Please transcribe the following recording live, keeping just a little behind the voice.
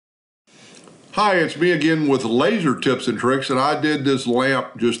Hi, it's me again with laser tips and tricks, and I did this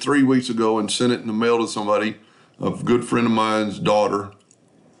lamp just 3 weeks ago and sent it in the mail to somebody, a good friend of mine's daughter,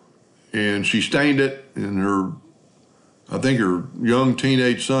 and she stained it, and I think her young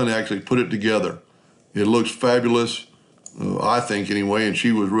teenage son actually put it together. It looks fabulous, I think anyway, and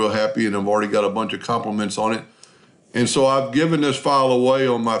she was real happy, and I've already got a bunch of compliments on it. And so I've given this file away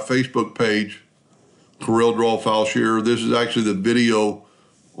on my Facebook page, CorelDRAW File Share. This is actually the video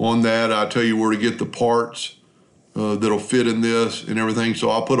on that. I'll tell you where to get the parts that'll fit in this and everything. So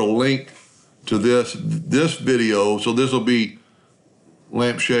I'll put a link to this video. So this will be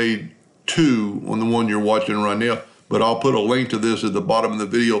lampshade 2 on the one you're watching right now. But I'll put a link to this at the bottom of the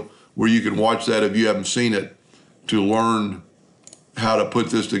video where you can watch that if you haven't seen it, to learn how to put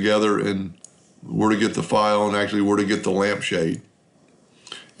this together and where to get the file and actually where to get the lampshade.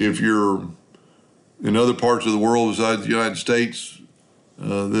 If you're in other parts of the world besides the United States,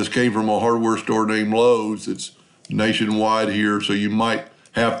 this came from a hardware store named Lowe's. It's nationwide here, so you might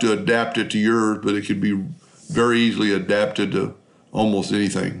have to adapt it to yours, but it can be very easily adapted to almost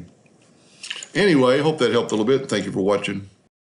anything. Anyway, I hope that helped a little bit. Thank you for watching.